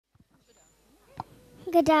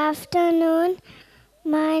Good afternoon.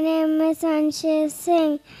 My name is Anshul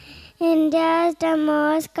Singh. India is the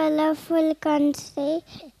most colorful country,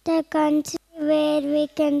 the country where we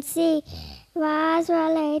can see vast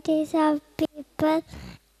varieties of people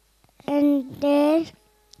and their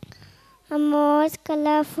most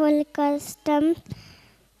colorful customs,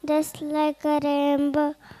 just like a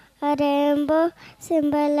rainbow. A rainbow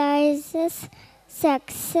symbolizes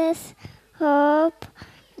success, hope,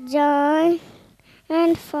 joy,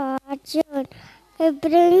 and fortune. It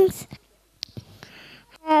brings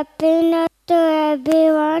happiness to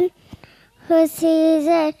everyone who sees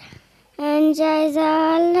it, enjoys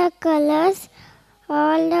all the colors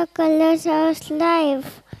of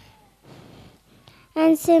life,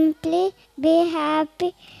 and simply be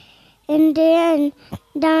happy in the end.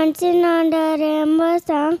 Dancing on the rainbow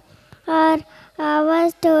song are our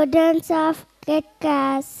students of Kit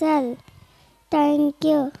Castle. Thank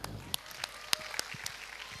you.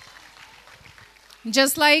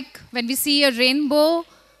 Just like when we see a rainbow,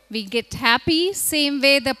 we get happy. Same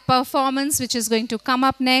way the performance which is going to come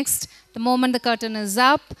up next, the moment the curtain is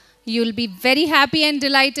up, you'll be very happy and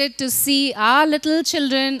delighted to see our little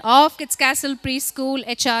children of Kids Castle Preschool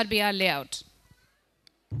HRBR layout.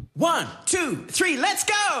 1, 2, 3, let's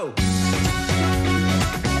go!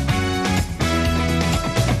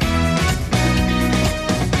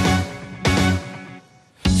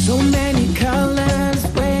 So many colors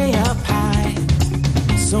way up high.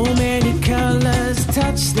 So many colors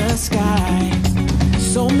touch the sky.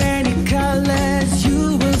 So many colors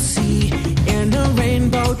you will see in a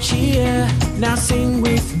rainbow cheer. Now sing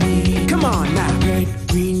with me. Come on now. Red,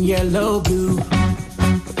 green, yellow, blue.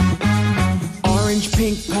 Orange,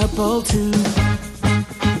 pink, purple too.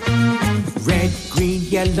 Red, green,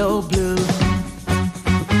 yellow, blue.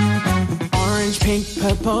 Orange, pink,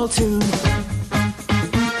 purple too.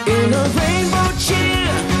 In a rainbow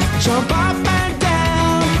cheer, jump up and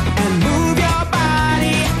down and move your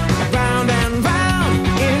body round and round.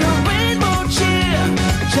 In a rainbow cheer,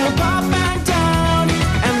 jump up and down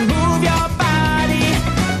and move your body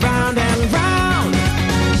round and round.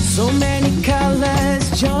 So many colors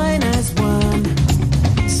join as one.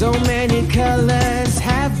 So many colors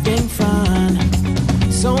having fun.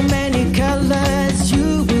 So many colors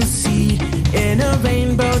you will see in a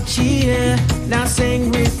rainbow cheer. Now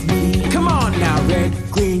sing with me. Come on now. Red,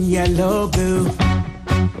 green, yellow, blue.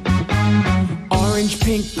 Orange,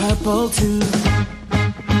 pink, purple too.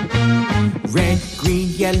 Red, green,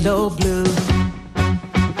 yellow, blue.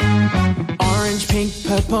 Orange, pink,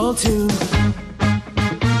 purple too.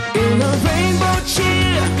 In a rainbow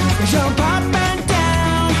cheer, jump up and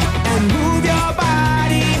down and move your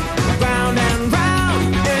body round and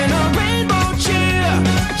round. In a rainbow cheer,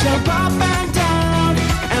 jump up and down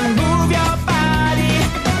and move your body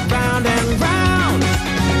round and round.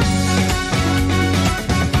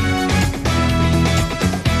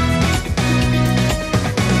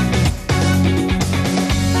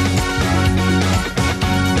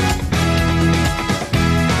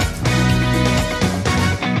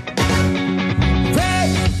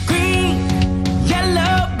 Red, green,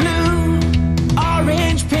 yellow, blue,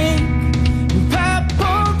 orange, pink,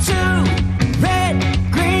 purple too. Red,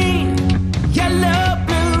 green, yellow,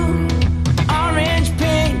 blue, orange,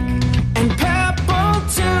 pink, and purple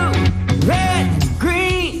too. Red,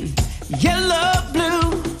 green, yellow,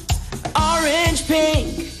 blue, orange, pink,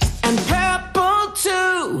 and purple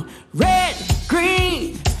too. Red,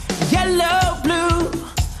 green, yellow, blue,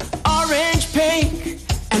 orange, pink,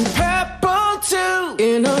 and purple too.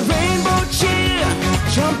 In a rainbow cheer,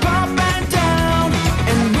 jump